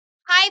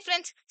Hi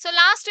friends. So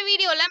last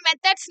video la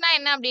methods na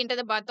enna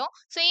அப்படின்றத பார்த்தோம்.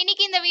 So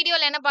இன்னைக்கு இந்த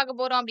வீடியோல என்ன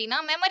பார்க்க போறோம் அப்படினா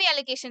memory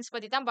allocations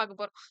பத்தி தான் பார்க்க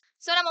போறோம்.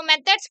 So நம்ம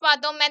methods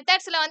பார்த்தோம்.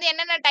 methodsல வந்து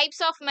என்னென்ன types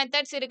of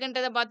methods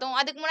இருக்குன்றத பார்த்தோம்.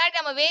 அதுக்கு முன்னாடி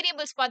நம்ம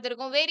variables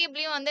பார்த்திருக்கோம்.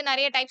 variableலயும் வந்து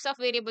நிறைய types of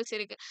variables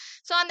இருக்கு.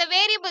 So அந்த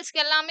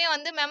variablesக்கு எல்லாமே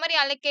வந்து memory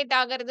allocate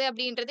ஆகிறது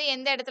அப்படின்றது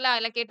எந்த இடத்துல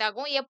allocate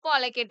ஆகும், எப்போ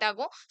allocate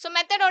ஆகும். So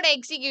methodோட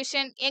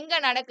execution எங்க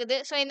நடக்குது.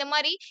 So இந்த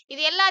மாதிரி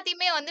இது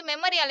எல்லாத்தையுமே வந்து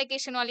memory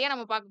allocation வழியா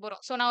நம்ம பார்க்க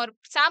போறோம். So நான் ஒரு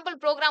sample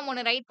program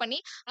ஒன்னு ரைட்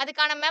பண்ணி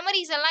அதுக்கான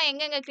மெமரிஸ் எல்லாம்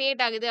எங்கெங்க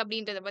கிரியேட் ஆகுது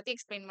அப்படின்றத பத்தி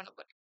எக்ஸ்பிளைன் பண்ண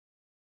போறேன்.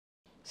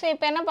 ஸோ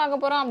இப்போ என்ன பார்க்க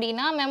போகிறோம்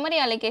அப்படின்னா மெமரி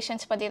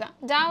அலோகேஷன்ஸ் பற்றி தான்.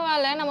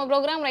 ஜாவாவில் நம்ம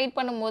ப்ரோக்ராம் ரைட்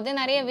பண்ணும்போது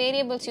நிறைய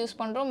வேரியபிள்ஸ் யூஸ்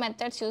பண்ணுறோம்,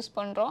 மெத்தட்ஸ் யூஸ்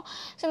பண்ணுறோம்.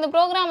 ஸோ இந்த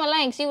ப்ரோக்ராம்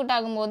எல்லாம் எக்ஸிக்யூட்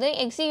ஆகும்போது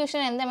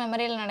எக்ஸிக்யூஷன் எந்த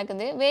மெமரியில்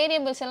நடக்குது,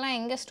 வேரியபிள்ஸ் எல்லாம்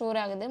எங்கே ஸ்டோர்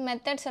ஆகுது,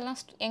 மெத்தட்ஸ் எல்லாம்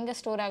எங்கே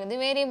ஸ்டோர் ஆகுது,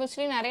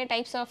 வேரியபிள்ஸ்லேயும் நிறைய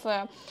டைப்ஸ் ஆஃப்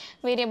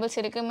வேரியபிள்ஸ்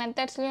இருக்குது,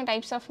 மெத்தட்ஸ்லேயும்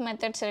டைப்ஸ் ஆஃப்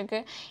மெத்தட்ஸ்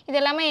இருக்குது. இது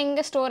எல்லாமே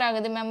எங்கே ஸ்டோர்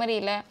ஆகுது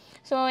மெமரியில்,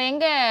 ஸோ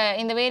எங்கே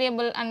இந்த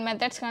வேரியபிள் அண்ட்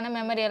மெத்தட்ஸ்க்கான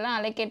மெமரி எல்லாம்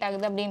அலோகேட்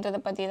ஆகுது அப்படின்றத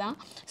பற்றி தான்.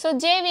 So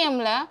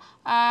ஜேவிஎம்மில்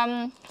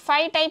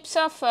 5 types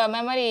of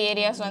memory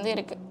areas வந்து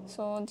இருக்கு.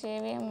 So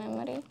JVM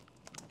memory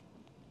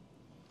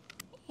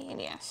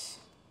areas.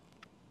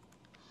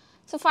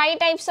 So 5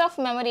 types of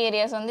memory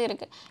areas வந்து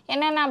இருக்கு.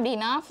 என்னென்ன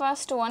அப்படின்னா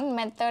first one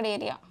method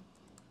area.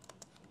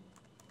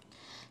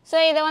 So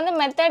இதை வந்து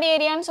method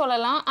areaன்னு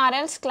சொல்லலாம், or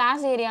else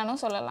class areaன்னு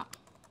சொல்லலாம்.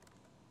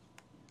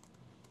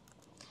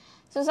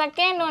 So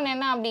second one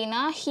என்ன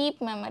அப்படின்னா heap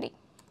memory.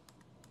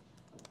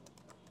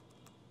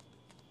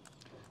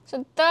 So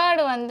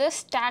third வந்து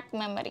stack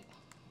memory.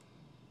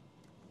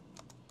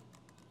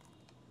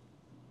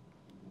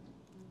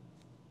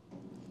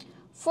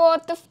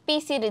 Fourth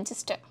PC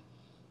register.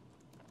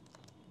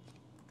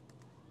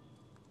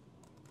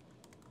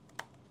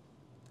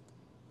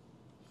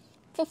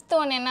 Fifth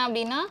one என்ன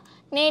அப்படின்னா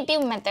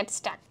native method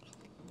stack.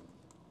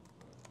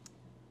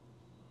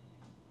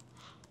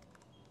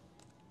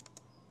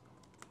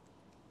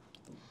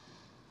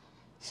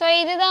 ஸோ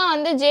இதுதான்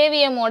வந்து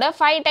ஜேவிஎம்மோட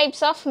 5 types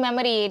of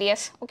memory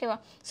areas. ஓகேவா?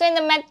 ஸோ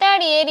இந்த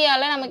மெத்தட்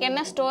ஏரியாவில் நமக்கு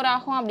என்ன ஸ்டோர்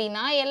ஆகும்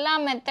அப்படின்னா எல்லா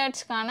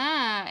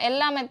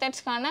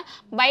மெத்தட்ஸ்க்கான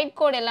பைட்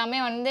கோட் எல்லாமே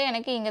வந்து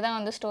எனக்கு இங்கே தான்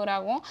வந்து ஸ்டோர்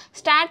ஆகும்.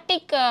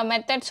 ஸ்டாட்டிக்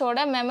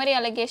மெத்தட்ஸோட மெமரி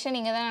அலோகேஷன்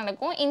இங்கே தான்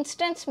நடக்கும்.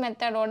 இன்ஸ்டன்ஸ்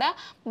மெத்தடோட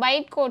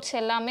பைட் கோட்ஸ்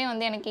எல்லாமே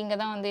வந்து எனக்கு இங்கே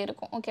தான் வந்து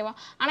இருக்கும். ஓகேவா?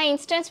 ஆனால்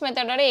இன்ஸ்டன்ஸ்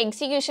மெத்தடோட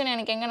எக்ஸிக்யூஷன்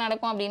எனக்கு எங்கே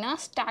நடக்கும் அப்படின்னா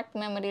ஸ்டாக்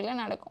மெமரியில்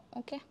நடக்கும்.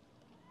 ஓகே.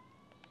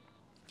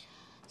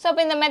 ஸோ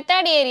இப்போ இந்த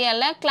மெத்தட்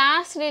ஏரியாவில்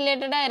கிளாஸ்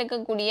ரிலேட்டடாக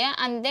இருக்கக்கூடிய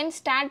அண்ட் தென்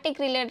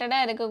ஸ்டாட்டிக்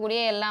ரிலேட்டடாக இருக்கக்கூடிய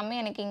எல்லாமே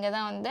எனக்கு இங்கே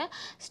தான் வந்து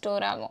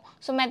ஸ்டோர் ஆகும்.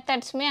 ஸோ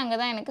மெத்தட்ஸுமே அங்கே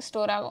தான் எனக்கு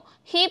ஸ்டோர் ஆகும்.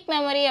 ஹீப்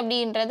மெமரி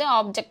அப்படின்றது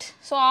ஆப்ஜெக்ட்.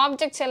 ஸோ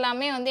ஆப்ஜெக்ட்ஸ்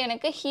எல்லாமே வந்து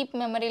எனக்கு ஹீப்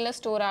மெமரியில்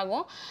ஸ்டோர்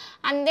ஆகும்.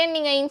 அண்ட் தென்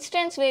நீங்கள்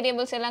இன்ஸ்டன்ஸ்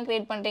வேரியபிள்ஸ் எல்லாம்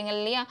க்ரியேட் பண்ணுறீங்க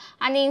இல்லையா,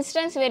 அந்த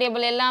இன்ஸ்டன்ஸ்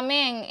வேரியபிள் எல்லாமே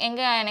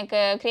எங்கே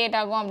எனக்கு க்ரியேட்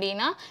ஆகும்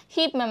அப்படின்னா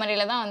ஹீப்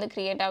மெமரியில் தான் வந்து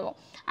க்ரியேட் ஆகும்.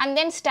 And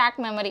then stock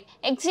memory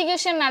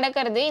execution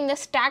நடக்கிறது இந்த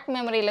ஸ்டாக்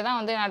மெமரியில் தான்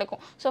வந்து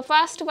நடக்கும். ஸோ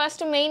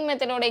ஃபர்ஸ்ட் மெயின்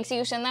மெத்தடோட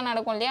எக்ஸிக்யூஷன் தான்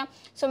நடக்கும் இல்லையா.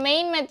 ஸோ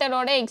மெயின்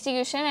மெத்தடோட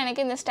எக்ஸிக்யூஷன்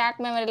எனக்கு இந்த ஸ்டாக்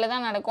மெமரியில்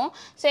தான் நடக்கும்.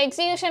 ஸோ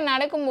எக்ஸிக்யூஷன்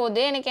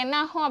நடக்கும்போது எனக்கு என்ன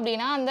ஆகும்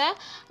அப்படின்னா அந்த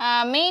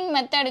மெயின்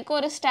மெத்தடுக்கு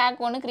ஒரு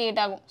ஸ்டாக் ஒன்று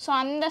க்ரியேட் ஆகும். ஸோ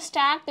அந்த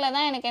ஸ்டாக்கில்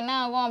தான் எனக்கு என்ன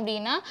ஆகும்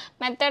அப்படின்னா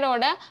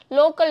மெத்தடோட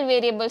லோக்கல்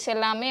வேரியபிள்ஸ்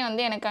எல்லாமே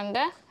வந்து எனக்கு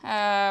அங்கே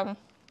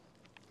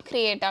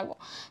கிரியேட் ஆகும்.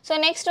 ஸோ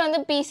நெக்ஸ்ட் வந்து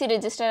பிசி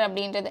ரெஜிஸ்டர்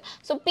அப்படின்றது.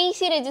 ஸோ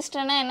பிசி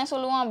ரெஜிஸ்டர்னா என்ன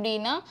சொல்லுவோம்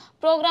அப்படின்னா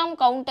ப்ரோக்ராம்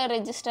கவுண்டர்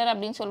ரெஜிஸ்டர்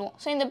அப்படின்னு சொல்லுவோம்.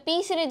 ஸோ இந்த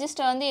பிசி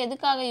ரெஜிஸ்டர் வந்து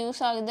எதுக்காக யூஸ்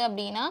ஆகுது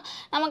அப்படின்னா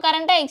நம்ம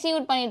கரண்ட்டாக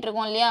எக்ஸிக்யூட்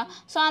பண்ணிகிட்ருக்கோம் இல்லையா,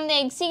 ஸோ அந்த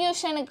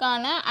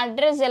எக்ஸிக்யூஷனுக்கான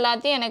அட்ரஸ்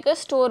எல்லாத்தையும் எனக்கு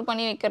ஸ்டோர்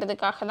பண்ணி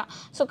வைக்கிறதுக்காக தான்.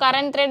 ஸோ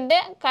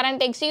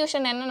கரண்ட்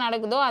எக்ஸிக்யூஷன் என்ன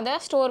நடக்குதோ அதை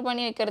ஸ்டோர்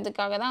பண்ணி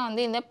வைக்கிறதுக்காக தான்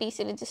வந்து இந்த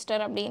பிசி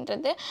ரெஜிஸ்டர்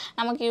அப்படின்றது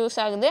நமக்கு யூஸ்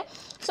ஆகுது.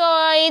 ஸோ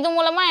இது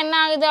மூலமாக என்ன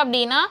ஆகுது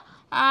அப்படின்னா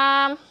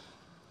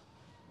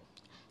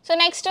ஸோ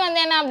நெக்ஸ்ட்டு வந்து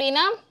என்ன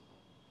அப்படின்னா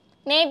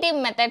நேட்டிவ்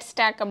மெத்தட்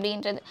ஸ்டாக்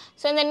அப்படின்றது.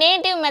 ஸோ இந்த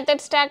நேட்டிவ்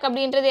மெத்தட் ஸ்டாக்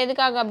அப்படின்றது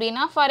எதுக்காக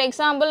அப்படின்னா ஃபார்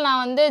எக்ஸாம்பிள்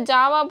நான் வந்து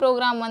ஜாவா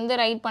ப்ரோக்ராம் வந்து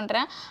ரைட்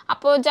பண்ணுறேன்.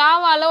 அப்போது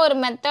ஜாவாவில் ஒரு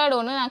மெத்தட்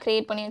ஒன்று நான்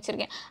க்ரியேட் பண்ணி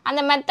வச்சுருக்கேன்.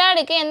 அந்த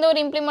மெத்தடுக்கு எந்த ஒரு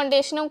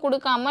இம்ப்ளிமெண்டேஷனும்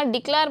கொடுக்காம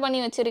டிக்ளேர் பண்ணி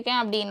வச்சுருக்கேன்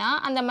அப்படின்னா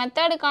அந்த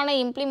மெத்தடுக்கான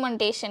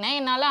இம்ப்ளிமெண்டேஷனை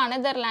என்னால்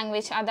அனதர்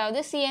லாங்குவேஜ்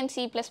அதாவது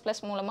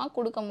C++ மூலமாக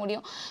கொடுக்க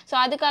முடியும். ஸோ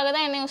அதுக்காக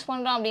தான் என்ன யூஸ்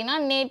பண்ணுறோம் அப்படின்னா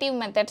நேட்டிவ்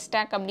மெத்தட்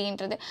ஸ்டாக்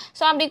அப்படின்றது.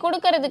 ஸோ அப்படி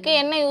கொடுக்கறதுக்கு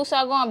என்ன யூஸ்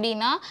ஆகும்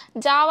அப்படின்னா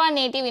ஜாவா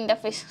நேட்டிவ்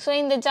இன்டர்ஃபேஸ். ஸோ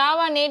இந்த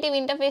ஜாவா நேட்டிவ்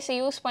இன்டர்ஃபேஸ்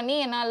யூஸ் பண்ணி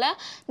என்னால்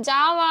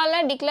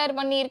ஜாவாவில் டிக்ளேர்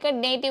பண்ணியிருக்க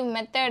நேட்டிவ்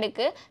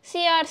மெத்தடுக்கு C++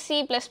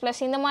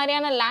 இந்த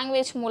மாதிரியான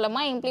லாங்குவேஜ்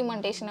மூலமாக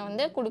இம்ப்ளிமெண்டேஷனை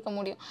வந்து கொடுக்க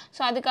முடியும்.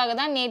 ஸோ அதுக்காக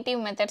தான் நேட்டிவ்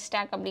மெத்தட்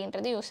ஸ்டாக்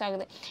அப்படின்றது யூஸ்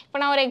ஆகுது. இப்போ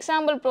நான் ஒரு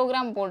எக்ஸாம்பிள்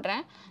ப்ரோக்ராம்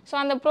போடுறேன். ஸோ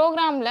அந்த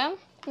ப்ரோக்ராமில்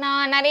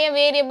நான் நிறைய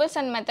வேரியபிள்ஸ்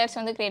அண்ட் மெத்தட்ஸ்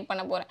வந்து க்ரியேட்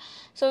பண்ண போகிறேன்.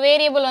 ஸோ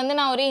வேரியபிள் வந்து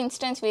நான் ஒரு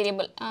இன்ஸ்டன்ஸ்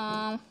வேரியபிள்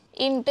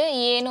இன்ட்டு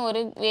ஏன்னு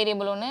ஒரு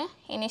வேரியபிள் ஒன்று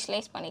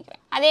இனிஷியலைஸ்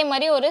பண்ணிக்கிறேன். அதே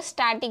மாதிரி ஒரு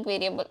static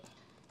variable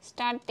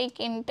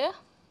static into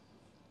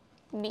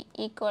b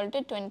equal to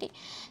 20.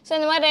 So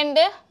இந்த மாதிரி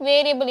 2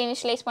 வேரியபிள்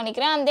இனிஷியலைஸ்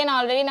பண்ணிக்கிறேன். அண்ட் தென்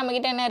ஆல்ரெடி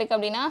நம்மக்கிட்ட என்ன இருக்குது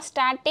அப்படின்னா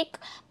ஸ்டாட்டிக்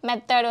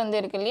மெத்தட் வந்து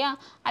இருக்குது இல்லையா,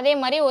 அதே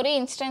மாதிரி ஒரு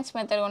இன்ஸ்டன்ஸ்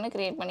மெத்தட் ஒன்று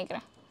க்ரியேட்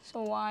பண்ணிக்கிறேன். ஸோ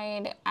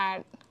void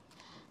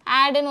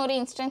addன்னு ஒரு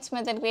இன்ஸ்டன்ஸ்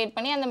மெத்தட் க்ரியேட்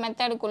பண்ணி அந்த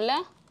மெத்தடுக்குள்ளே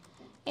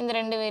இந்த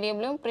 2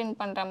 வேரியபிளும் பிரிண்ட்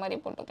பண்ணுற மாதிரி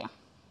போட்டுக்கலாம்.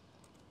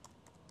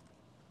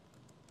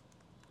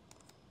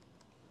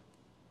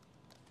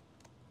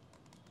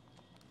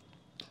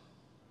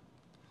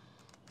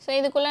 ஸோ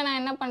இதுக்குள்ளே நான்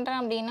என்ன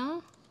பண்ணுறேன் அப்படின்னா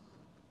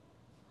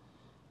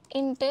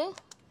into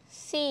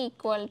C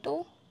equal to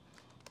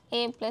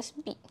A plus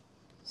B.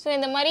 So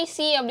இந்த மாதிரி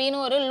சி அப்படின்னு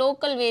ஒரு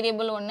லோக்கல்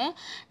வேரியபிள் ஒன்று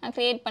நான்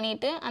க்ரியேட்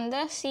பண்ணிவிட்டு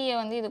அந்த சியை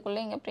வந்து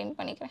இதுக்குள்ளே இங்கே பிரிண்ட்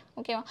பண்ணிக்கிறேன்.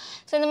 ஓகேவா?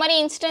 ஸோ இந்த மாதிரி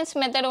இன்ஸ்டன்ஸ்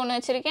மெத்தட் ஒன்று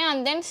வச்சுருக்கேன்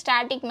அண்ட் தென்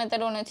ஸ்டாட்டிக்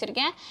மெத்தட் ஒன்று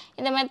வச்சுருக்கேன்.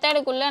 இந்த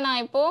மெத்தடுக்குள்ளே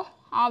நான் இப்போது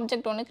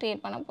ஆப்ஜெக்ட் ஒன்று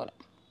க்ரியேட் பண்ண போகிறேன்.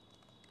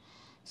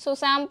 So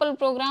sample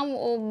program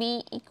OP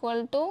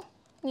equal to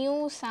new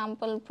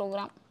sample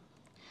program.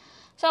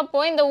 So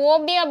அப்போது இந்த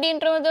ஓபி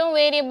அப்படின்றதும்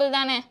வேரியபிள்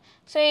தானே.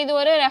 ஸோ இது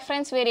ஒரு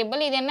ரெஃபரன்ஸ்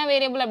வேரியபிள். இது என்ன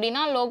வேரியபிள்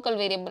அப்படின்னா லோக்கல்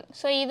வேரியபிள்.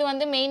 ஸோ இது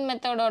வந்து மெயின்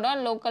மெத்தடோட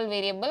லோக்கல்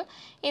வேரியபிள்,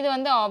 இது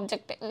வந்து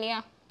ஆப்ஜெக்ட் இல்லையா.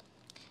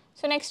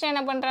 ஸோ நெக்ஸ்ட்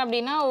என்ன பண்ணுறேன்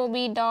அப்படின்னா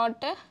ஓபி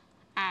டாட்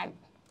ஆட்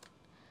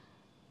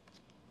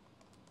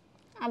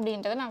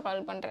அப்படின்றத நான்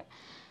கால் பண்ணுறேன்.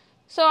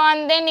 ஸோ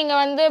அண்ட் தென்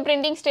நீங்கள் வந்து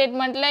பிரிண்டிங்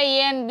ஸ்டேட்மெண்ட்டில்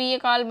ஏ அண்ட் பியை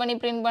கால் பண்ணி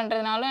பிரிண்ட்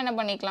பண்ணுறதுனாலும் என்ன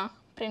பண்ணிக்கலாம்,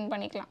 பிரிண்ட்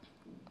பண்ணிக்கலாம்.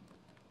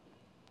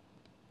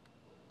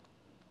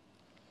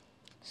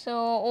 So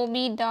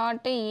OP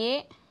dot A,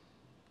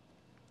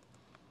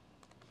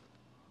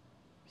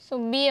 so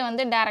பியை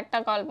வந்து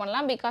டேரெக்டாக கால்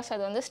பண்ணலாம் பிகாஸ்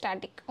அது வந்து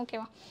ஸ்டாட்டிக்.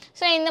 ஓகேவா?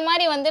 ஸோ இந்த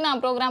மாதிரி வந்து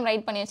நான் ப்ரோக்ராம்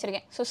ரைட் பண்ணி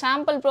வச்சுருக்கேன். ஸோ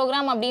சாம்பிள்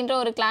ப்ரோக்ராம் அப்படின்ற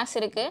ஒரு கிளாஸ்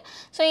இருக்குது.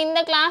 ஸோ இந்த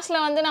கிளாஸில்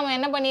வந்து நம்ம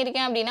என்ன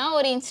பண்ணியிருக்கேன் அப்படின்னா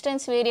ஒரு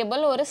இன்ஸ்டன்ஸ்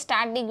வேரியபிள், ஒரு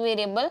ஸ்டாட்டிக்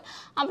வேரியபிள்,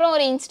 அப்புறம்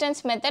ஒரு இன்ஸ்டன்ஸ்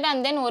மெத்தட்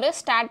அண்ட் தென் ஒரு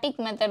ஸ்டாட்டிக்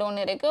மெத்தட்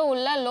ஒன்று இருக்குது.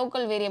 உள்ள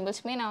லோக்கல்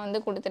வேரியபிள்ஸுமே நான்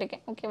வந்து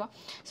கொடுத்துருக்கேன். ஓகேவா?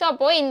 ஸோ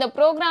அப்போது இந்த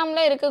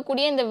ப்ரோக்ராமில்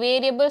இருக்கக்கூடிய இந்த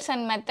வேரியபிள்ஸ்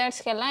அண்ட்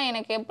மெத்தட்ஸ்க்கெல்லாம்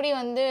எனக்கு எப்படி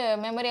வந்து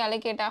மெமரி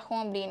அலோகேட்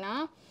ஆகும் அப்படின்னா,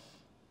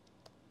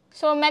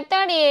 ஸோ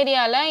மெத்தட்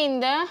ஏரியாவில்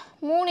இந்த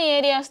 3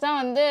 ஏரியாஸ் தான்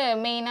வந்து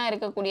மெயினாக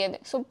இருக்கக்கூடியது.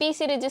 ஸோ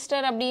பிசி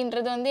ரெஜிஸ்டர்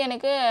அப்படின்றது வந்து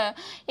எனக்கு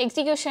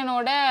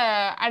எக்ஸிக்யூஷனோட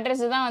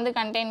அட்ரஸ் தான் வந்து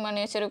கண்டெயின்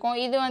பண்ணி வச்சுருக்கோம்.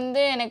 இது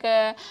வந்து எனக்கு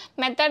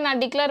மெத்தட்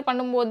நான் டிக்ளேர்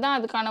பண்ணும்போது தான்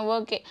அதுக்கான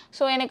ஒர்க்கே.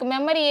 ஸோ எனக்கு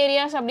மெமரி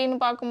ஏரியாஸ் அப்படின்னு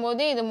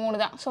பார்க்கும்போது இது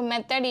 3 தான். So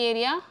method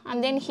area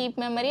and then heap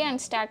memory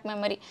and stock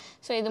memory.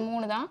 So இது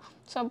 3 தான்.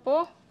 ஸோ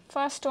அப்போது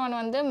ஃபர்ஸ்ட் ஒன்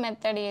வந்து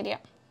method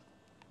area.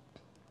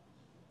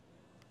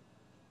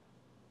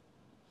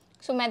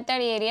 So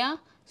method area.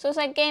 So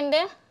second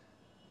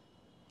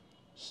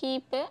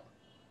heap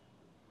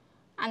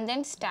and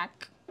then stack.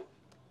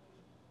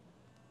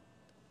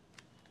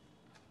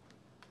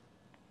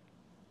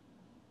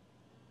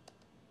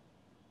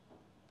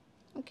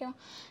 Okay.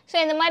 So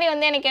இந்த மாதிரி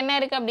வந்து எனக்கு என்ன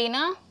இருக்கு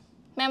அப்படின்னா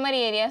மெமரி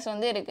ஏரியாஸ்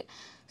வந்து இருக்கு.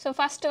 ஸோ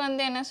ஃபர்ஸ்ட்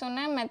வந்து என்ன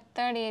சொன்னேன்,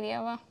 மெத்தட்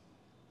ஏரியாவா.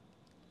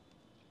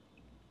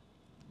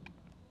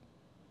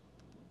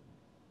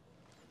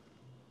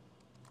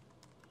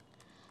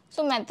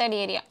 So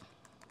method area.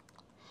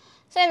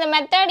 ஸோ இந்த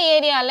மெத்தட்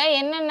ஏரியாவில்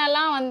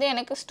என்னென்னலாம் வந்து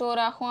எனக்கு ஸ்டோர்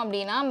ஆகும்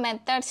அப்படின்னா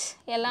மெத்தட்ஸ்,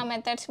 எல்லா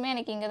மெத்தட்ஸுமே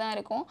எனக்கு இங்கே தான்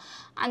இருக்கும்.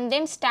 அண்ட்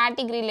தென்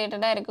ஸ்டாட்டிக்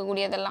ரிலேட்டடாக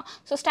இருக்கக்கூடியதெல்லாம்.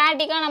 ஸோ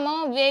ஸ்டாட்டிக்காக நம்ம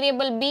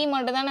வேரியபிள் பி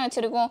மட்டும் தானே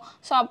வச்சுருக்கோம்.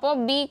 ஸோ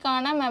அப்போது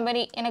பிக்கான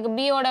மெமரி எனக்கு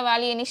பியோட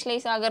வேல்யூ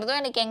இனிஷியலைஸ் ஆகிறதோ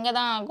எனக்கு எங்கே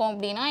தான் ஆகும்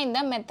அப்படின்னா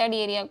இந்த மெத்தட்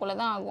ஏரியாக்குள்ளே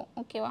தான் ஆகும்.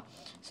 ஓகேவா?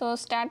 ஸோ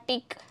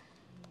ஸ்டாட்டிக்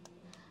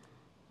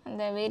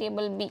அந்த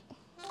வேரியபிள் பி,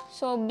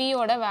 ஸோ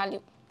பியோட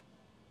வேல்யூ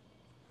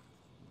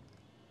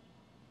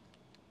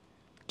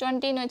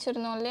 20ன்னு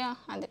வச்சுருந்தோம் இல்லையா,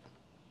 அது.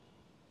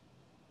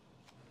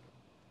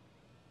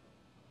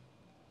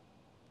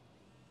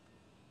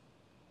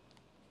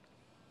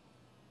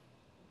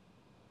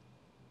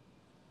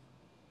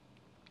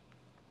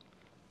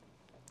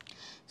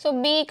 ஸோ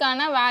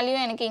பிக்கான வேல்யூ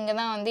எனக்கு இங்கே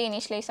தான் வந்து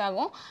இனிஷியலைஸ்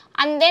ஆகும்.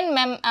 அண்ட் தென்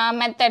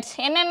மெத்தட்ஸ்,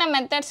 என்னென்ன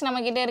மெத்தட்ஸ்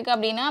நம்மக்கிட்ட இருக்குது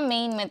அப்படின்னா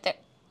மெயின் மெத்தட்.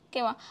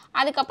 ஓகேவா?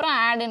 அதுக்கப்புறம்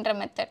ஆடுன்ற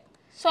மெத்தட்.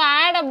 ஸோ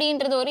ஆட்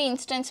அப்படின்றது ஒரு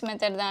இன்ஸ்டன்ஸ்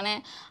மெத்தட் தானே,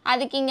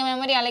 அதுக்கு இங்கே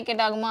மெமரி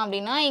அலோகேட் ஆகுமா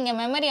அப்படின்னா இங்கே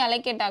மெமரி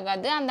அலோகேட்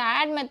ஆகாது. அந்த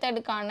ஆட்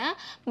மெத்தடுக்கான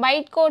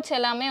பைட் கோட்ஸ்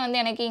எல்லாமே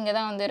வந்து எனக்கு இங்கே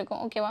தான் வந்து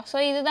இருக்கும். ஓகேவா? ஸோ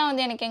இதுதான்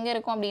வந்து எனக்கு எங்கே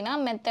இருக்கும் அப்படின்னா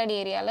மெத்தட்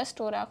ஏரியாவில்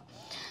ஸ்டோர் ஆகும்.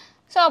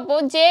 ஸோ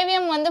அப்போது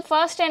ஜேவிஎம் வந்து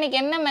ஃபர்ஸ்ட் எனக்கு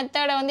என்ன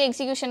மெத்தடை வந்து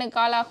எக்ஸிக்யூஷனுக்கு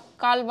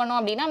கால் பண்ணோம்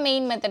அப்படின்னா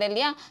மெயின் மெத்தட்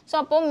இல்லையா. ஸோ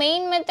அப்போது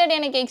மெயின் மெத்தட்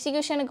எனக்கு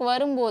எக்ஸிக்யூஷனுக்கு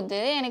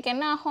வரும்போது எனக்கு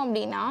என்ன ஆகும்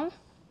அப்படின்னா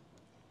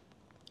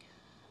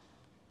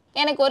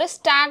எனக்கு ஒரு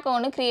ஸ்டாக்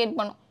ஒன்று க்ரியேட்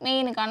பண்ணும்,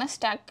 மெயினுக்கான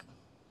ஸ்டாக்.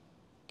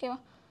 ஓகேவா?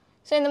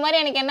 ஸோ இந்த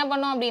மாதிரி எனக்கு என்ன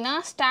பண்ணும் அப்படின்னா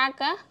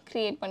ஸ்டாக்கை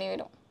க்ரியேட்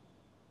பண்ணிவிடும்.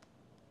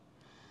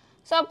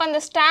 ஸோ அப்போ அந்த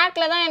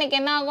ஸ்டாக்கில் தான் எனக்கு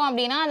என்ன ஆகும்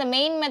அப்படின்னா அந்த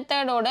மெயின்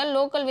மெத்தடோட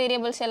லோக்கல்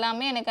வேரியபிள்ஸ்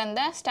எல்லாமே எனக்கு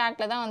அந்த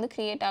ஸ்டாக்கில் தான் வந்து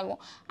க்ரியேட் ஆகும்.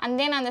 அண்ட்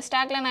தென் அந்த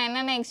ஸ்டாக்கில் நான்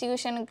என்னென்ன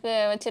எக்ஸிக்யூஷனுக்கு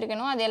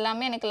வச்சுருக்கேனோ அது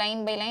எல்லாமே எனக்கு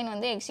லைன் பை லைன்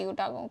வந்து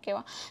எக்ஸிக்யூட் ஆகும்.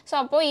 ஓகேவா? ஸோ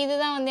அப்போது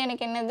இதுதான் வந்து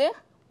எனக்கு என்னது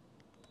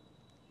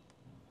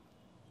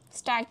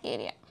ஸ்டாக்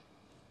ஏரியா.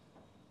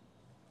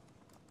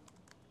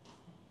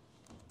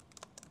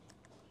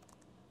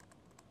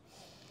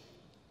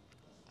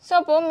 ஸோ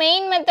அப்போது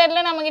மெயின்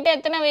மெத்தடில் நம்மக்கிட்ட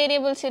எத்தனை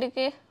வேரியபிள்ஸ்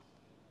இருக்குது?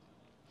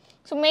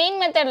 ஸோ மெயின்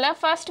மெத்தடில்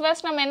ஃபர்ஸ்ட்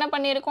நம்ம என்ன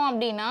பண்ணியிருக்கோம்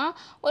அப்படின்னா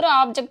ஒரு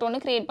ஆப்ஜெக்ட்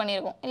ஒன்று க்ரியேட்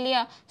பண்ணியிருக்கோம்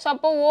இல்லையா. ஸோ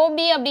அப்போது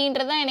ஓபி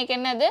அப்படின்றது தான் எனக்கு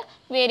என்னது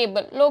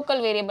வேரியபிள்,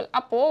 லோக்கல் வேரியபிள்.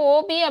 அப்போது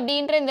ஓபி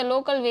அப்படின்ற இந்த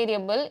லோக்கல்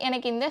வேரியபிள்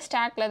எனக்கு இந்த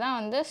ஸ்டாக்கில் தான்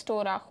வந்து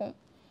ஸ்டோர் ஆகும்.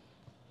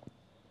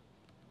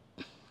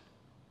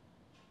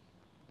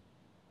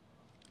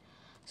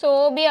 ஸோ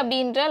ஓபி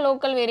அப்படின்ற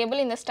லோக்கல்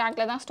வேரியபிள் இந்த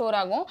ஸ்டாக்கில் தான் ஸ்டோர்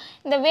ஆகும்.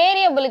 இந்த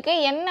வேரியபிளுக்கு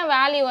என்ன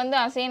வேல்யூ வந்து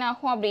அசைன்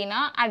ஆகும்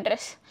அப்படின்னா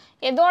அட்ரஸ்.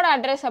 எதோட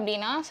அட்ரஸ்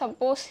அப்படின்னா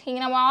சப்போஸ் இங்கே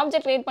நம்ம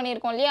ஆப்ஜெக்ட் க்ரியேட்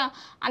பண்ணியிருக்கோம் இல்லையா,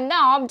 அந்த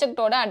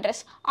ஆப்ஜெக்டோட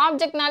அட்ரஸ்.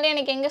 ஆப்ஜெக்ட்னாலே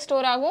எனக்கு எங்கே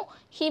ஸ்டோர் ஆகும்,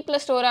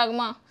 ஹீப்பில் ஸ்டோர்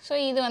ஆகுமா. ஸோ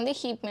இது வந்து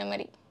ஹீப்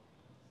மெமரி.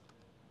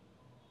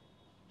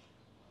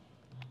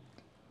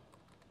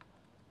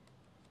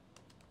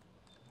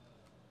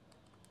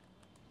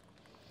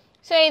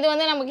 ஸோ இது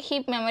வந்து நமக்கு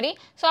ஹீப் மெமரி.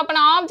 ஸோ அப்போ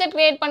நான் ஆப்ஜெக்ட்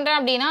க்ரியேட் பண்ணுறேன்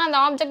அப்படின்னா அந்த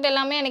ஆப்ஜெக்ட்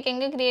எல்லாமே எனக்கு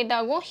எங்கே க்ரியேட்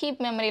ஆகும்?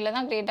 ஹீப் மெமரியில்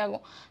தான் க்ரியேட்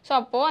ஆகும். ஸோ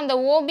அப்போது அந்த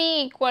OP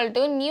equal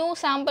to new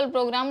sample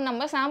program,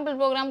 நம்ம சாம்பிள்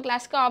ப்ரோக்ராம்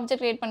கிளாஸ்க்கு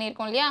ஆப்ஜெக்ட் க்ரியேட்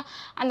பண்ணியிருக்கோம் இல்லையா,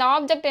 அந்த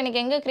ஆப்ஜெக்ட் எனக்கு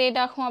எங்கே க்ரியேட்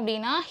ஆகும்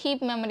அப்படின்னா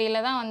ஹீப் மெமரியில்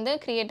தான் வந்து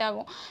க்ரியேட்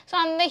ஆகும். ஸோ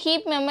அந்த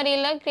ஹீப்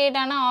மெமரியில் க்ரியேட்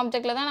ஆன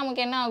ஆப்ஜெக்டில் தான்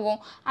நமக்கு என்ன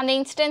ஆகும்? அந்த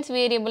இன்ஸ்டன்ஸ்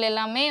வேரியபிள்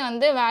எல்லாமே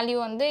வந்து வேல்யூ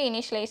வந்து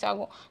இனிஷியலைஸ்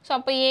ஆகும். ஸோ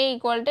அப்போ ஏ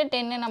ஈக்குவல் டு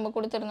 10 நம்ம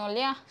கொடுத்துருந்தோம்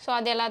இல்லையா, ஸோ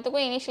அது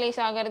எல்லாத்துக்கும்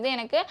இனிஷியலைஸ் ஆகிறது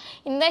எனக்கு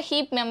இந்த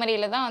ஹீப்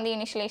மெமரியில் தான் வந்து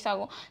இனிஷியலைஸ்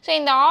ஆகும். ஸோ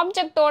இந்த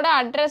ஆப்ஜெக்டோட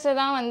அட்ரஸை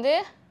தான் வந்து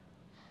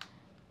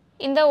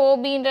இந்த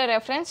ஓபின்ற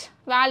ரெஃபரன்ஸ்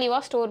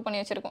வேல்யூவாக ஸ்டோர் பண்ணி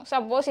வச்சுருக்கோம்.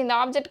 சப்போஸ் இந்த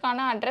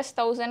ஆப்ஜெக்ட்கான அட்ரஸ்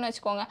 1000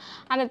 வச்சுக்கோங்க,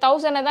 அந்த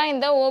 1000 தான்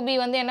இந்த ஓபி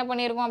வந்து என்ன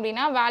பண்ணியிருக்கோம்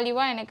அப்படின்னா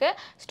வேல்யூவாக எனக்கு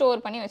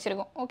ஸ்டோர் பண்ணி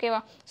வச்சுருக்கோம். ஓகேவா?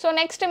 ஸோ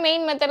நெக்ஸ்ட்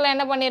மெயின் மெத்தடில்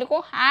என்ன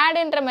பண்ணியிருக்கோம்?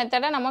 ஆடுன்ற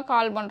மெத்தடை நம்ம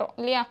கால் பண்ணுறோம்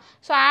இல்லையா.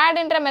 ஸோ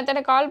ஆடுன்ற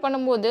மெத்தடை கால்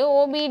பண்ணும்போது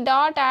ஓபி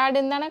டாட்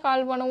ஆடுன்னு தானே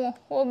கால் பண்ணுவோம்.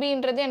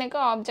 ஓபின்றது எனக்கு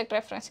ஆப்ஜெக்ட்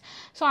ரெஃபரன்ஸ்.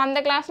 ஸோ அந்த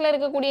கிளாஸில்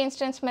இருக்கக்கூடிய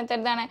இன்ஸ்டன்ஸ்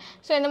மெத்தட் தானே.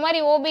 ஸோ இந்த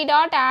மாதிரி ஓபி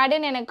டாட்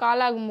ஆடுன்னு எனக்கு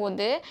கால்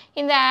ஆகும்போது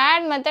இந்த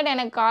ஆட் மெத்தட்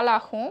எனக்கு கால்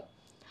ஆகும்.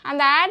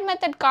 அந்த ஆட்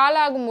மெத்தட் கால்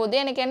ஆகும்போது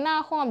எனக்கு என்ன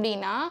ஆகும்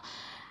அப்படின்னா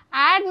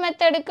ஆட்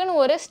மெத்தடுக்குன்னு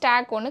ஒரு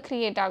ஸ்டாக் ஒன்று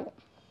க்ரியேட் ஆகும்.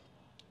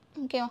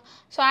 ஓகேவா?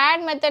 ஸோ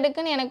ஆட்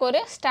மெத்தடுக்குன்னு எனக்கு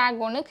ஒரு ஸ்டாக்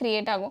ஒன்று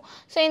க்ரியேட் ஆகும்.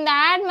 ஸோ இந்த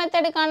ஆட்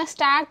மெத்தடுக்கான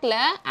ஸ்டாக்கில்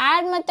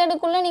ஆட்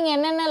மெத்தடுக்குள்ளே நீங்கள்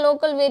என்னென்ன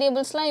லோக்கல்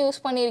வேரியபிள்ஸ்லாம்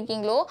யூஸ்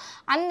பண்ணியிருக்கீங்களோ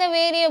அந்த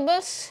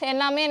வேரியபிள்ஸ்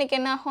எல்லாமே எனக்கு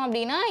என்ன ஆகும்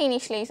அப்படின்னா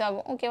இனிஷியலைஸ்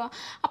ஆகும். ஓகேவா?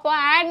 அப்போ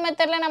ஆட்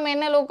மெத்தடில் நம்ம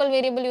என்ன லோக்கல்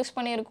வேரியபிள் யூஸ்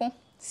பண்ணியிருக்கோம்?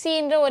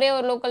 சின்ற ஒரே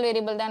ஒரு லோக்கல்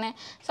வேரியபிள் தானே.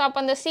 ஸோ அப்போ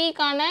அந்த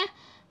சிக்கான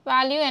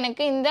வேல்யூ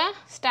எனக்கு இந்த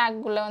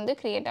ஸ்டாக்குள்ளே வந்து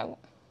க்ரியேட் ஆகும்.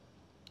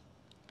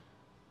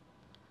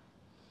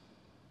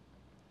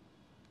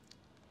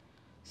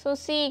 So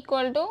C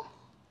equal to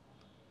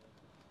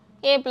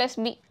A plus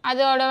B,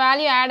 அதோட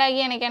வேல்யூ ஆட்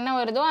ஆகி எனக்கு என்ன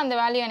வருதோ அந்த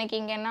வேல்யூ எனக்கு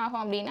இங்கே என்ன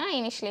ஆகும் அப்படின்னா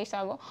இனிஷியலைஸ்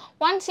ஆகும்.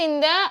 ஒன்ஸ்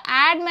இந்த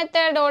ஆட்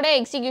மெத்தடோட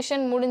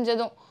எக்ஸிக்யூஷன்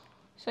முடிஞ்சதும்,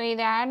 ஸோ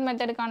இது ஆட்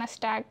மெத்தடுக்கான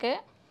ஸ்டாக்கு,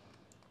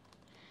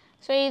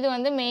 ஸோ இது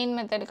வந்து மெயின்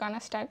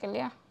மெத்தடுக்கான ஸ்டாக்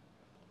இல்லையா.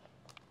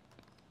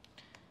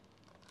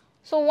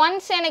 ஸோ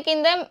ஒன்ஸ் எனக்கு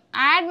இந்த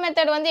ஆட்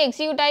மெத்தட் வந்து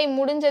எக்ஸிக்யூட் ஆகி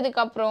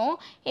முடிஞ்சதுக்கப்புறம்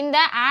இந்த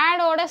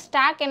ஆடோட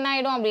ஸ்டாக் என்ன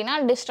ஆகிடும் அப்படின்னா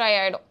டிஸ்ட்ராய்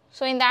ஆகிடும்.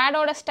 ஸோ இந்த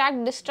ஆடோட ஸ்டாக்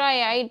டிஸ்ட்ராய்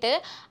ஆகிட்டு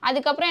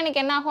அதுக்கப்புறம் எனக்கு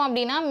என்ன ஆகும்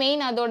அப்படின்னா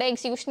மெயின் அதோட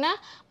எக்ஸிக்யூஷனை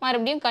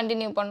மறுபடியும்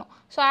கண்டினியூ பண்ணும்.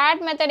 ஸோ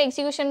ஆட் மெத்தட்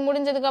எக்ஸிக்யூஷன்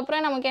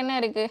முடிஞ்சதுக்கப்புறம் நமக்கு என்ன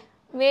இருக்குது?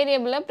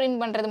 வேரியபிளை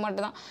பிரிண்ட் பண்ணுறது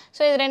மட்டும்தான்.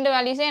 ஸோ இது ரெண்டு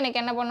வேல்யூஸும்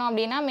எனக்கு என்ன பண்ணும்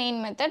அப்படின்னா மெயின்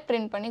மெத்தட்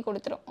பிரிண்ட் பண்ணி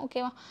கொடுத்துரும்.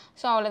 ஓகேவா?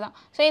 ஸோ அவ்வளோதான்.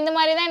 ஸோ இந்த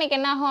மாதிரி தான் எனக்கு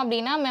என்ன ஆகும்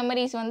அப்படின்னா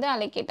மெமரிஸ் வந்து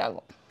அலோகேட்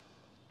ஆகும்.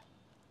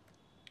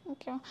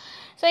 ஓகேவா?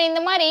 ஸோ இந்த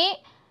மாதிரி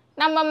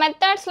நம்ம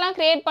மெத்தட்ஸ்லாம்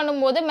க்ரியேட்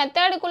பண்ணும்போது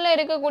மெத்தடுக்குள்ளே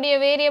இருக்கக்கூடிய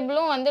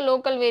வேரியபிளும் வந்து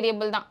லோக்கல்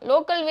வேரியபிள் தான்.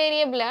 Local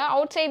வேரியபிளை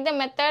out side the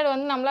method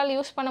வந்து நம்மளால்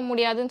யூஸ் பண்ண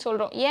முடியாதுன்னு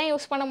சொல்கிறோம். ஏன்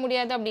யூஸ் பண்ண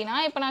முடியாது அப்படின்னா,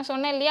 இப்போ நான்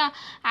சொன்னேன் இல்லையா,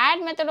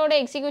 ஆட் மெத்தடோட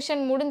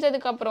எக்ஸிக்யூஷன்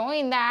முடிஞ்சதுக்கப்புறம்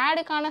இந்த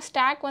ஆடுக்கான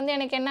ஸ்டாக் வந்து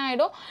எனக்கு என்ன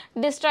ஆகிடும்?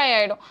 டிஸ்ட்ராய்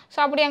ஆகிடும். ஸோ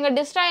அப்படி அங்கே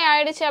டிஸ்ட்ராய்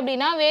ஆகிடுச்சு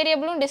அப்படின்னா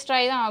வேரியபிளும்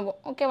டிஸ்ட்ராய் தான் ஆகும்.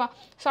 ஓகேவா?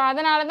 ஸோ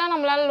அதனால தான்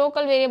நம்மளால்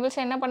லோக்கல் வேரியபிள்ஸ்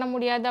என்ன பண்ண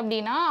முடியாது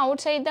அப்படின்னா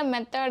அவுட் சைட் த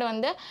மெத்தட்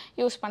வந்து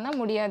யூஸ் பண்ண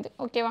முடியாது.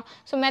 ஓகேவா?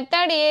 ஸோ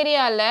மெத்தட்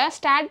ஏரியாவில்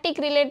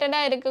ஸ்டாட்டிக்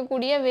ரிலேட்டடாக இருக்கக்கூடிய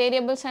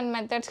வேரியபிள்ஸ் அண்ட்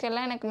மெத்தட்ஸ்க்கு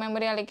எல்லாம் எனக்கு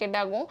மெமரி அலோகேட்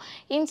ஆகும்.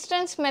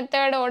 இன்ஸ்டன்ஸ்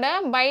மெத்தடோட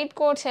பைட்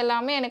கோட்ஸ்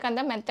எல்லாமே எனக்கு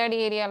அந்த மெத்தட்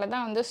ஏரியாவில்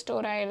தான் வந்து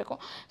ஸ்டோர்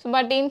ஆகிருக்கும். ஸோ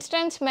பட்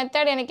இன்ஸ்டன்ஸ்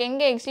மெத்தட் எனக்கு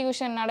எங்கே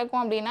எக்ஸிக்யூஷன்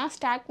நடக்கும் அப்படின்னா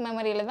ஸ்டாக்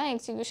மெமரியில் தான்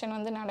எக்ஸிக்யூஷன்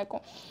வந்து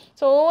நடக்கும்.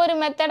 ஸோ ஒவ்வொரு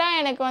மெத்தடாக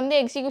எனக்கு வந்து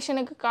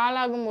எக்ஸிக்யூஷனுக்கு கால்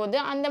ஆகும்போது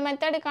அந்த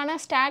மெத்தடுக்கான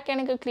ஸ்டாக்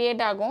எனக்கு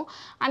க்ரியேட் ஆகும்.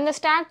 அந்த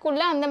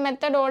ஸ்டாக்குள்ளே அந்த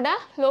மெத்தடோட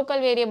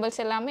லோக்கல் வேரியபிள்ஸ்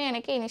எல்லாமே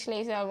எனக்கு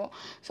இனிஷியலைஸ் ஆகும்.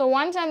 ஸோ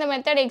ஒன்ஸ் அந்த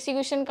மெத்தட்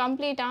எக்ஸிக்யூஷன்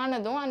கம்ப்ளீட்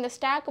ஆனதும் அந்த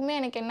ஸ்டாக்குமே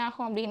எனக்கு என்ன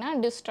ஆகும் அப்படின்னா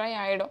டிஸ்ட்ராய்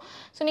ஆகிடும்.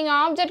 ஸோ நீங்கள்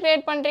ஆப்ஜெக்ட்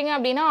க்ரியேட் பண்ணுறீங்க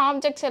அப்படின்னா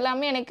ஆப்ஜெக்ட்ஸ்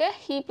எல்லாமே எனக்கு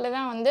ஹீப்பில்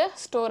தான் வந்து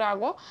ஸ்டோர்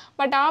ஆகும்.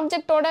 பட்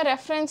ஆப்ஜெக்டோட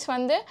ரெஃபரன்ஸ்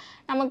வந்து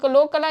நமக்கு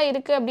லோக்கலாக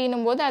இருக்குது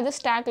அப்படின்னும் போது அது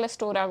ஸ்டாக்கில்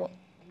ஸ்டோர் ஆகும்.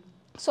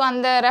 ஸோ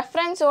அந்த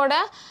ரெஃபரன்ஸோட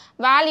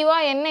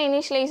வேல்யூவாக என்ன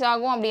இனிஷியலைஸ்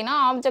ஆகும் அப்படின்னா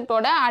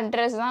ஆப்ஜெக்டோட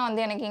அட்ரஸ் தான்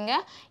வந்து எனக்கு இங்கே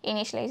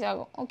இனிஷியலைஸ்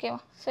ஆகும். ஓகேவா?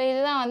 ஸோ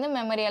இதுதான் வந்து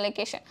மெமரி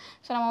அலோகேஷன்.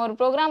 ஸோ நம்ம ஒரு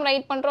ப்ரோக்ராம்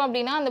ரைட் பண்ணுறோம்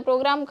அப்படின்னா அந்த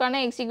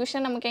ப்ரோக்ராமுக்கான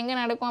எக்ஸிக்யூஷன் நமக்கு எங்கே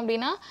நடக்கும்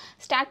அப்படின்னா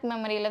ஸ்டாக்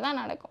மெமரியில் தான்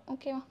நடக்கும்.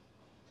 ஓகேவா?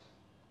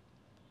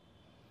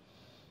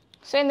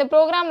 ஸோ இந்த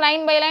program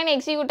line by line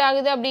execute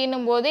ஆகுது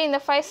அப்படின்னும் போது இந்த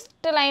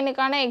ஃபஸ்ட்டு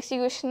லைனுக்கான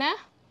எக்ஸிக்யூஷனை,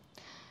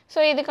 ஸோ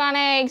இதுக்கான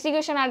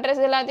எக்ஸிக்யூஷன்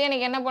அட்ரஸ் எல்லாத்தையும்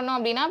எனக்கு என்ன பண்ணோம்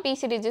அப்படின்னா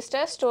பிசி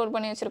ரிஜிஸ்டர் ஸ்டோர்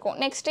பண்ணி வச்சுருக்கோம்.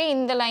 நெக்ஸ்ட்டு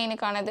இந்த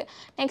லைனுக்கானது,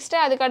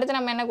 நெக்ஸ்ட்டு அதுக்கடுத்து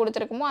நம்ம என்ன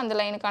கொடுத்துருக்கோமோ அந்த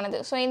லைனுக்கானது.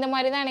 ஸோ இந்த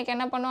மாதிரி தான் எனக்கு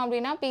என்ன பண்ணோம்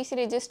அப்படின்னா PC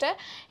register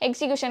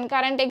execution,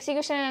 current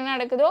execution என்ன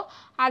நடக்குதோ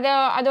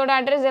அதோட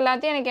அட்ரஸ்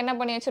எல்லாத்தையும் எனக்கு என்ன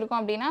பண்ணி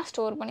வச்சுருக்கோம் அப்படின்னா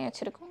ஸ்டோர் பண்ணி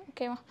வச்சுருக்கோம்.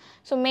 ஓகேவா?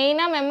 ஸோ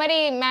மெயினாக மெமரி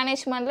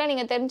மேனேஜ்மெண்ட்டில்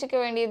நீங்கள் தெரிஞ்சுக்க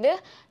வேண்டியது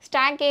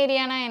ஸ்டாக்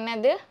ஏரியானா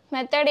என்னது,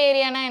 மெத்தட்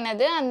ஏரியானா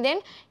என்னது, அண்ட்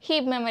தென்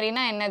ஹீப்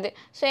மெமரினா என்னது.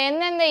 ஸோ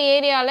எந்தெந்த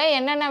ஏரியாவில்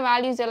என்னென்ன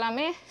வேல்யூஸ்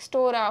எல்லாமே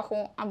ஸ்டோர்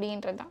ஆகும்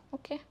அப்படின்றது தான்.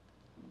 ஓகே,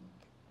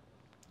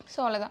 ஸோ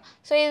அவ்வளோதான்.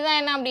 ஸோ இதுதான்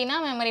என்ன அப்படின்னா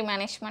மெமரி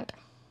மேனேஜ்மெண்ட்.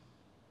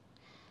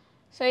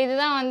 ஸோ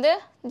இதுதான் வந்து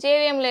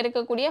ஜேவிஎம்மில்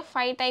இருக்கக்கூடிய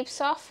 5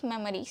 டைப்ஸ் ஆஃப்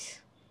மெமரிஸ்.